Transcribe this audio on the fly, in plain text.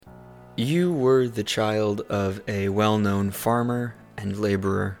You were the child of a well-known farmer and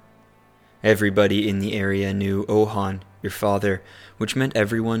laborer. Everybody in the area knew Ohan, your father, which meant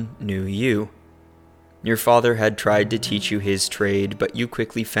everyone knew you. Your father had tried to teach you his trade, but you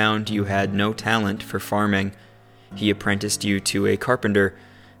quickly found you had no talent for farming. He apprenticed you to a carpenter,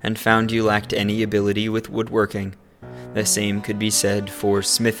 and found you lacked any ability with woodworking. The same could be said for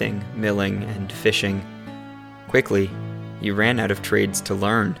smithing, milling, and fishing. Quickly, you ran out of trades to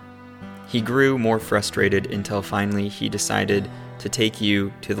learn. He grew more frustrated until finally he decided to take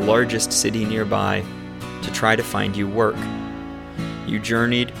you to the largest city nearby to try to find you work. You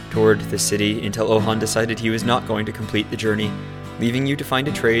journeyed toward the city until Ohan decided he was not going to complete the journey, leaving you to find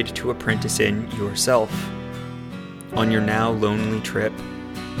a trade to apprentice in yourself. On your now lonely trip,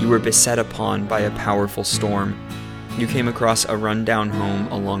 you were beset upon by a powerful storm. You came across a rundown home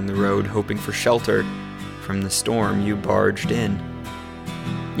along the road, hoping for shelter from the storm you barged in.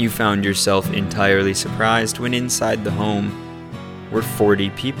 You found yourself entirely surprised when inside the home were 40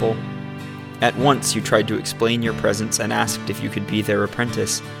 people. At once you tried to explain your presence and asked if you could be their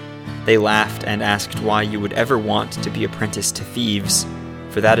apprentice. They laughed and asked why you would ever want to be apprenticed to thieves,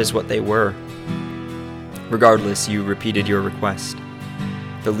 for that is what they were. Regardless, you repeated your request.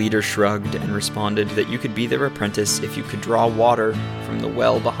 The leader shrugged and responded that you could be their apprentice if you could draw water from the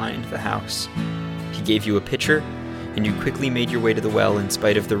well behind the house. He gave you a pitcher, and you quickly made your way to the well in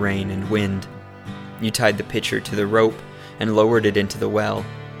spite of the rain and wind. You tied the pitcher to the rope and lowered it into the well.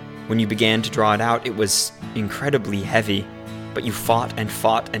 When you began to draw it out, it was incredibly heavy, but you fought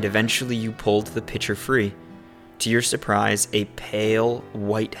and eventually you pulled the pitcher free. To your surprise, a pale,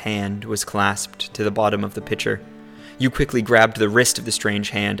 white hand was clasped to the bottom of the pitcher. You quickly grabbed the wrist of the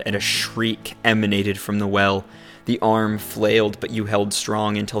strange hand, and a shriek emanated from the well. The arm flailed, but you held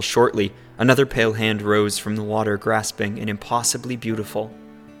strong until shortly another pale hand rose from the water, grasping an impossibly beautiful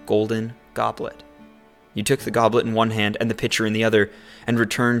golden goblet. You took the goblet in one hand and the pitcher in the other, and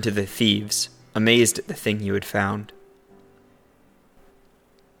returned to the thieves, amazed at the thing you had found.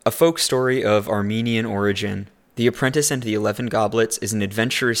 A folk story of Armenian origin, The Apprentice and the 11 Goblets is an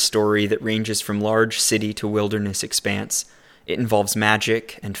adventurous story that ranges from large city to wilderness expanse. It involves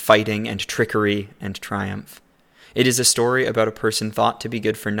magic and fighting and trickery and triumph. It is a story about a person thought to be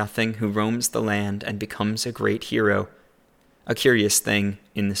good for nothing who roams the land and becomes a great hero. A curious thing,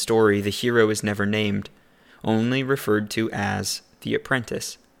 in the story, the hero is never named, only referred to as the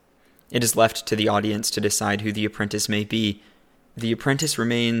apprentice. It is left to the audience to decide who the apprentice may be. The apprentice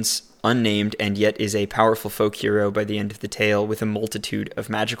remains unnamed and yet is a powerful folk hero by the end of the tale, with a multitude of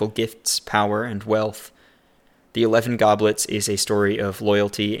magical gifts, power, and wealth. The 11 Goblets is a story of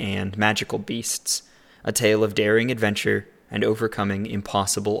loyalty and magical beasts, a tale of daring adventure and overcoming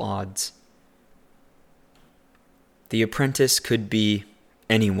impossible odds. The apprentice could be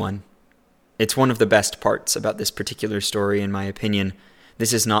anyone. It's one of the best parts about this particular story, in my opinion.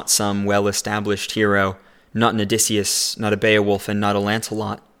 This is not some well-established hero, not an Odysseus, not a Beowulf, and not a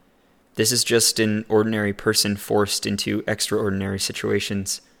Lancelot. This is just an ordinary person forced into extraordinary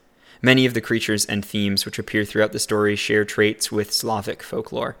situations. Many of the creatures and themes which appear throughout the story share traits with Slavic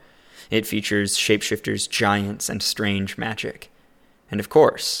folklore. It features shapeshifters, giants, and strange magic. And of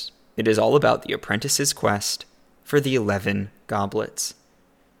course, it is all about the apprentice's quest for the 11 Goblets.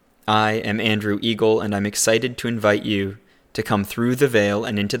 I am Andrew Eagle, and I'm excited to invite you to come through the veil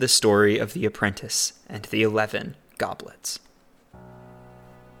and into the story of the apprentice and the 11 Goblets.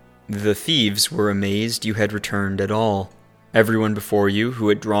 The thieves were amazed you had returned at all. Everyone before you who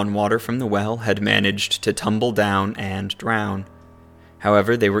had drawn water from the well had managed to tumble down and drown.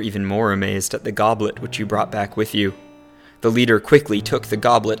 However, they were even more amazed at the goblet which you brought back with you. The leader quickly took the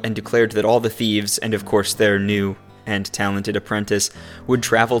goblet and declared that all the thieves, and of course their new and talented apprentice, would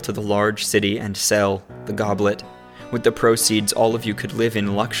travel to the large city and sell the goblet. With the proceeds, all of you could live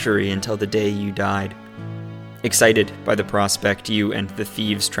in luxury until the day you died. Excited by the prospect, you and the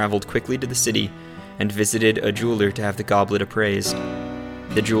thieves traveled quickly to the city and visited a jeweler to have the goblet appraised.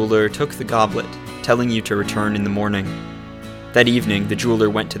 The jeweler took the goblet, telling you to return in the morning. That evening, the jeweler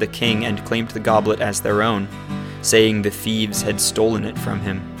went to the king and claimed the goblet as their own, saying the thieves had stolen it from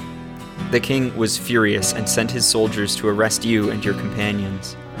him. The king was furious and sent his soldiers to arrest you and your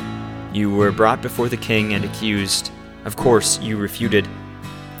companions. You were brought before the king and accused. Of course, you refuted.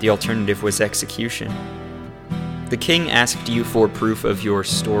 The alternative was execution. The king asked you for proof of your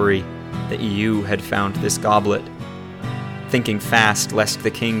story, that you had found this goblet. Thinking fast, lest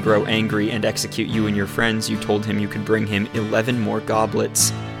the king grow angry and execute you and your friends, you told him you could bring him 11 more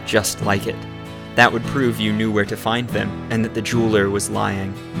goblets, just like it. That would prove you knew where to find them, and that the jeweler was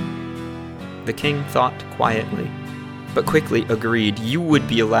lying. The king thought quietly. but quickly agreed you would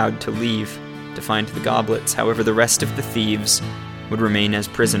be allowed to leave to find the goblets. However, the rest of the thieves would remain as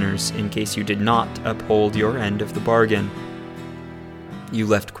prisoners in case you did not uphold your end of the bargain. You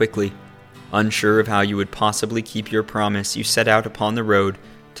left quickly. Unsure of how you would possibly keep your promise, you set out upon the road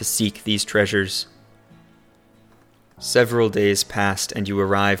to seek these treasures. Several days passed, and you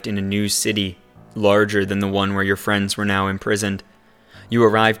arrived in a new city, larger than the one where your friends were now imprisoned. You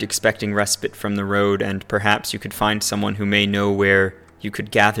arrived expecting respite from the road, and perhaps you could find someone who may know where you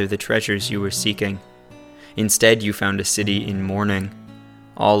could gather the treasures you were seeking. Instead, you found a city in mourning.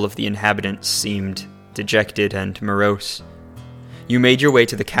 All of the inhabitants seemed dejected and morose. You made your way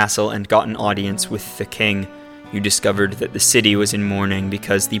to the castle and got an audience with the king. You discovered that the city was in mourning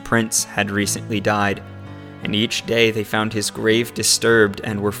because the prince had recently died, and each day they found his grave disturbed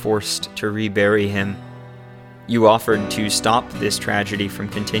and were forced to rebury him. You offered to stop this tragedy from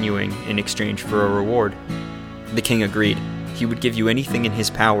continuing in exchange for a reward. The king agreed. He would give you anything in his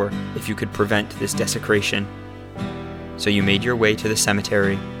power if you could prevent this desecration. So you made your way to the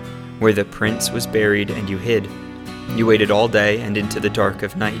cemetery, where the prince was buried, and you hid. You waited all day and into the dark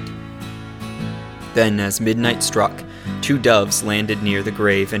of night. Then, as midnight struck, 2 doves landed near the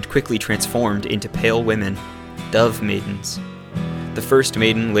grave and quickly transformed into pale women, dove maidens. The first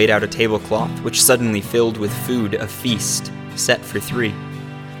maiden laid out a tablecloth, which suddenly filled with food, a feast, set for 3.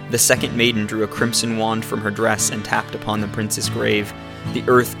 The second maiden drew a crimson wand from her dress and tapped upon the prince's grave. The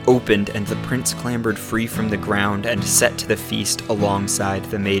earth opened, and the prince clambered free from the ground and set to the feast alongside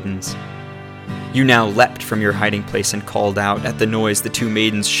the maidens. You now leapt from your hiding place and called out. At the noise, the 2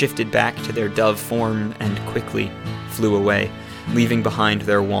 maidens shifted back to their dove form and quickly flew away, leaving behind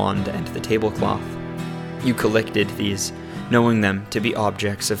their wand and the tablecloth. You collected these, knowing them to be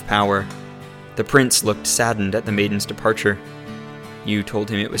objects of power. The prince looked saddened at the maiden's departure. You told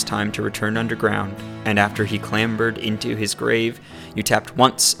him it was time to return underground, and after he clambered into his grave, you tapped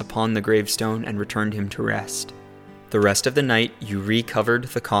once upon the gravestone and returned him to rest. The rest of the night you recovered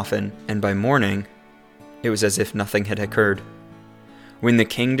the coffin, and by morning, it was as if nothing had occurred. When the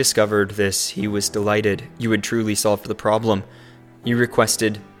king discovered this, he was delighted. You had truly solved the problem. You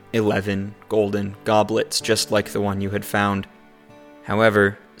requested 11 golden goblets, just like the one you had found.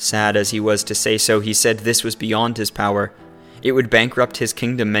 However, sad as he was to say so, he said this was beyond his power. It would bankrupt his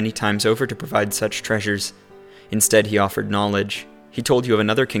kingdom many times over to provide such treasures. Instead, he offered knowledge. He told you of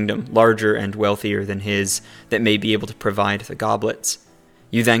another kingdom, larger and wealthier than his, that may be able to provide the goblets.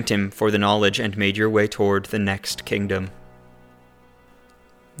 You thanked him for the knowledge and made your way toward the next kingdom.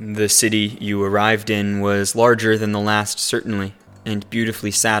 The city you arrived in was larger than the last, certainly, and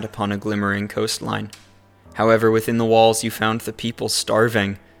beautifully sat upon a glimmering coastline. However, within the walls you found the people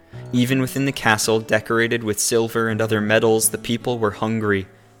starving. Even within the castle, decorated with silver and other metals, the people were hungry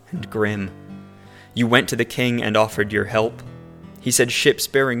and grim. You went to the king and offered your help. He said ships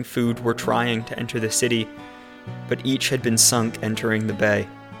bearing food were trying to enter the city, but each had been sunk entering the bay.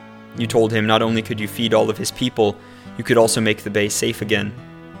 You told him not only could you feed all of his people, you could also make the bay safe again.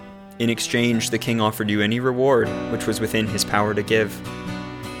 In exchange, the king offered you any reward which was within his power to give.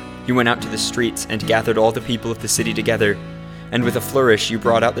 You went out to the streets and gathered all the people of the city together, and with a flourish you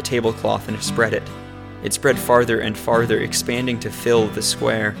brought out the tablecloth and spread it. It spread farther and farther, expanding to fill the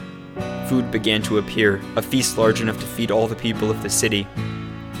square. Food began to appear, a feast large enough to feed all the people of the city.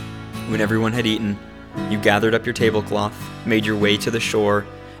 When everyone had eaten, you gathered up your tablecloth, made your way to the shore,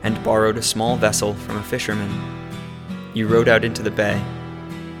 and borrowed a small vessel from a fisherman. You rowed out into the bay.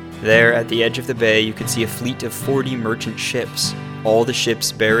 There, at the edge of the bay, you could see a fleet of 40 merchant ships, all the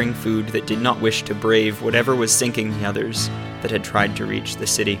ships bearing food that did not wish to brave whatever was sinking the others that had tried to reach the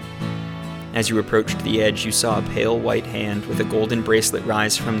city. As you approached the edge, you saw a pale white hand with a golden bracelet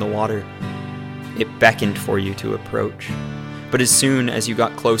rise from the water. It beckoned for you to approach. But as soon as you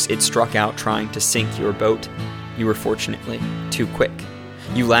got close, it struck out, trying to sink your boat. You were fortunately too quick.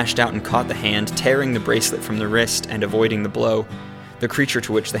 You lashed out and caught the hand, tearing the bracelet from the wrist and avoiding the blow. The creature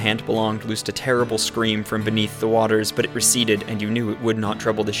to which the hand belonged loosed a terrible scream from beneath the waters, but it receded, and you knew it would not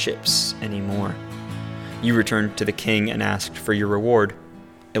trouble the ships anymore. You returned to the king and asked for your reward,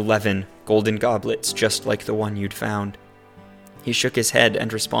 11 golden goblets, just like the one you'd found. He shook his head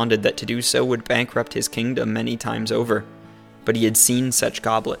and responded that to do so would bankrupt his kingdom many times over, but he had seen such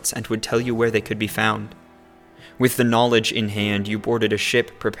goblets and would tell you where they could be found. With the knowledge in hand, you boarded a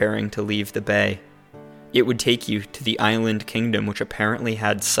ship preparing to leave the bay. It would take you to the island kingdom, which apparently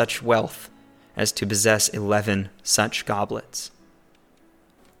had such wealth as to possess 11 such goblets.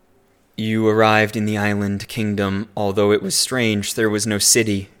 You arrived in the island kingdom. Although it was strange, there was no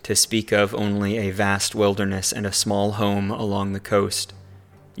city to speak of, only a vast wilderness and a small home along the coast.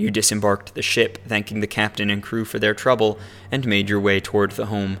 You disembarked the ship, thanking the captain and crew for their trouble, and made your way toward the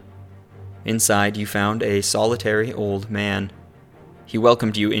home. Inside, you found a solitary old man. He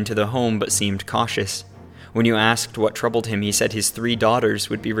welcomed you into the home, but seemed cautious. When you asked what troubled him, he said his 3 daughters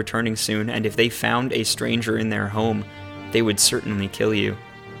would be returning soon, and if they found a stranger in their home, they would certainly kill you.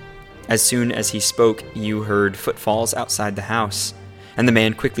 As soon as he spoke, you heard footfalls outside the house, and the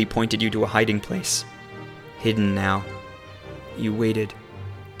man quickly pointed you to a hiding place. Hidden now, you waited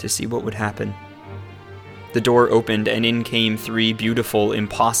to see what would happen. The door opened, and in came 3 beautiful,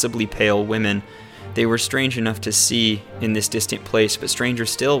 impossibly pale women. They were strange enough to see in this distant place, but stranger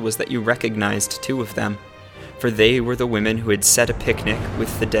still was that you recognized 2 of them, for they were the women who had set a picnic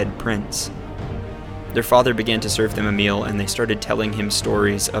with the dead prince. Their father began to serve them a meal, and they started telling him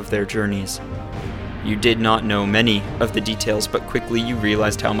stories of their journeys. You did not know many of the details, but quickly you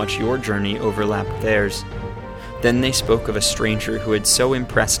realized how much your journey overlapped theirs. Then they spoke of a stranger who had so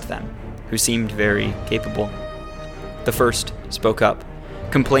impressed them, who seemed very capable. The first spoke up,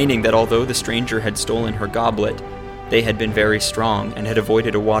 complaining that although the stranger had stolen her goblet, they had been very strong and had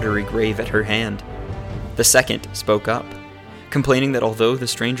avoided a watery grave at her hand. The second spoke up, complaining that although the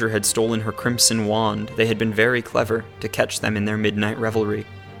stranger had stolen her crimson wand, they had been very clever to catch them in their midnight revelry.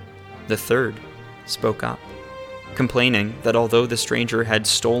 The third spoke up, complaining that although the stranger had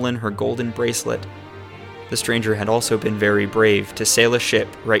stolen her golden bracelet, the stranger had also been very brave to sail a ship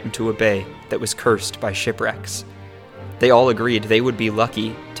right into a bay that was cursed by shipwrecks. They all agreed they would be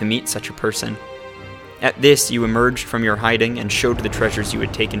lucky to meet such a person. At this, you emerged from your hiding and showed the treasures you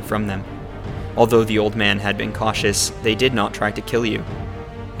had taken from them. Although the old man had been cautious, they did not try to kill you.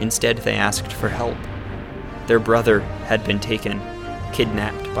 Instead, they asked for help. Their brother had been taken,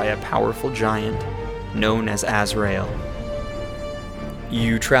 kidnapped by a powerful giant known as Azrael.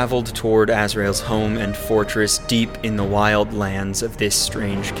 You traveled toward Azrael's home and fortress deep in the wild lands of this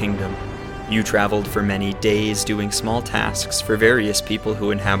strange kingdom. You traveled for many days doing small tasks for various people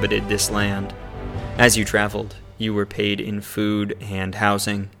who inhabited this land. As you traveled, you were paid in food and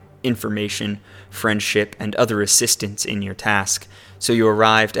housing, information, friendship, and other assistance in your task, so you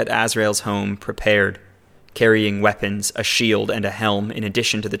arrived at Azrael's home prepared, carrying weapons, a shield, and a helm in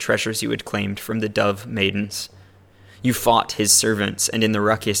addition to the treasures you had claimed from the Dove Maidens. You fought his servants, and in the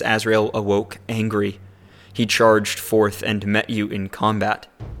ruckus Azrael awoke angry. He charged forth and met you in combat.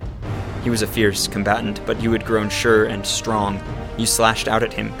 He was a fierce combatant, but you had grown sure and strong. You slashed out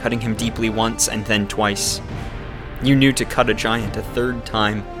at him, cutting him deeply once and then twice. You knew to cut a giant a 3rd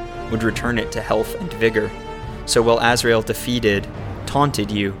time would return it to health and vigor. So while Azrael taunted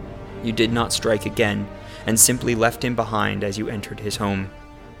you, you did not strike again, and simply left him behind as you entered his home.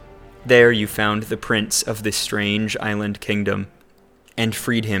 There you found the prince of this strange island kingdom, and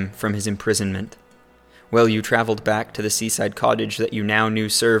freed him from his imprisonment. Well, you traveled back to the seaside cottage that you now knew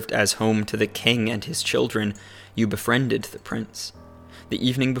served as home to the king and his children. You befriended the prince. The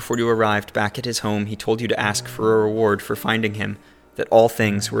evening before you arrived back at his home, he told you to ask for a reward for finding him, that all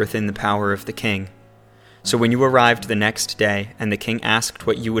things were within the power of the king. So when you arrived the next day, and the king asked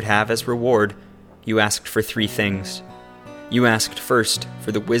what you would have as reward, you asked for 3 things. You asked first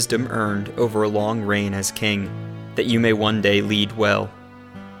for the wisdom earned over a long reign as king, that you may one day lead well.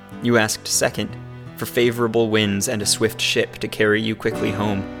 You asked second for favorable winds and a swift ship to carry you quickly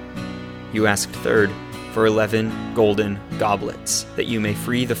home. You asked third for 11 golden goblets, that you may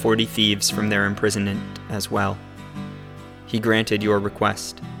free the 40 thieves from their imprisonment as well. He granted your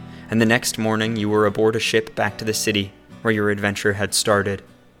request, and the next morning you were aboard a ship back to the city where your adventure had started.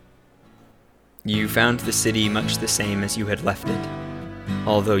 You found the city much the same as you had left it,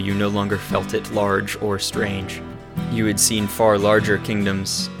 although you no longer felt it large or strange. You had seen far larger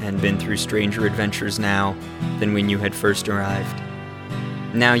kingdoms and been through stranger adventures now than when you had first arrived.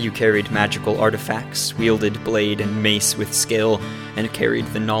 Now you carried magical artifacts, wielded blade and mace with skill, and carried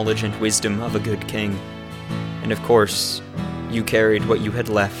the knowledge and wisdom of a good king. And of course, you carried what you had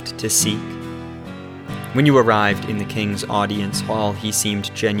left to seek. When you arrived in the king's audience hall, he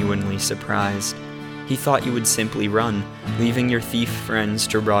seemed genuinely surprised. He thought you would simply run, leaving your thief friends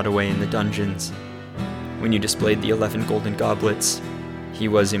to rot away in the dungeons. When you displayed the 11 golden goblets, he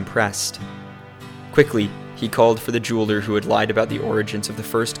was impressed. Quickly, he called for the jeweler who had lied about the origins of the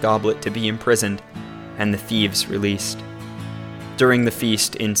first goblet to be imprisoned, and the thieves released. During the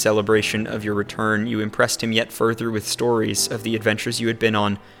feast, in celebration of your return, you impressed him yet further with stories of the adventures you had been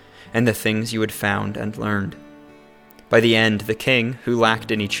on, and the things you had found and learned. By the end, the king, who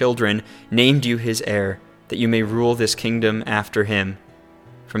lacked any children, named you his heir, that you may rule this kingdom after him.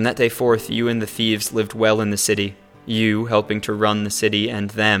 From that day forth, you and the thieves lived well in the city, you helping to run the city and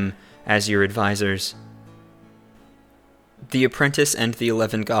them as your advisors. The Apprentice and the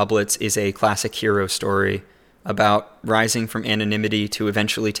 11 Goblets is a classic hero story about rising from anonymity to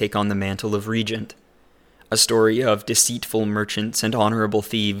eventually take on the mantle of regent. A story of deceitful merchants and honorable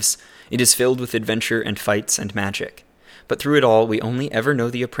thieves, it is filled with adventure and fights and magic. But through it all, we only ever know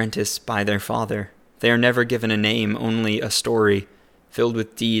the apprentice by their father. They are never given a name, only a story, filled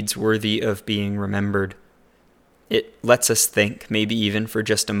with deeds worthy of being remembered. It lets us think, maybe even for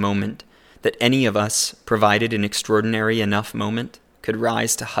just a moment, that any of us, provided an extraordinary enough moment, could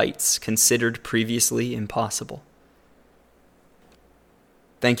rise to heights considered previously impossible.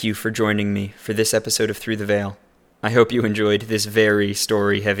 Thank you for joining me for this episode of Through the Veil. I hope you enjoyed this very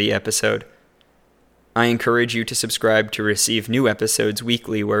story-heavy episode. I encourage you to subscribe to receive new episodes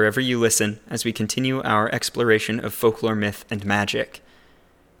weekly wherever you listen as we continue our exploration of folklore, myth, and magic.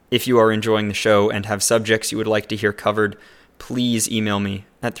 If you are enjoying the show and have subjects you would like to hear covered, please email me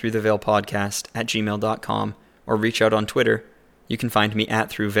at throughtheveilpodcast@gmail.com or reach out on Twitter. You can find me at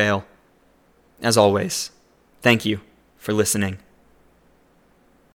ThroughVeil. As always, thank you for listening.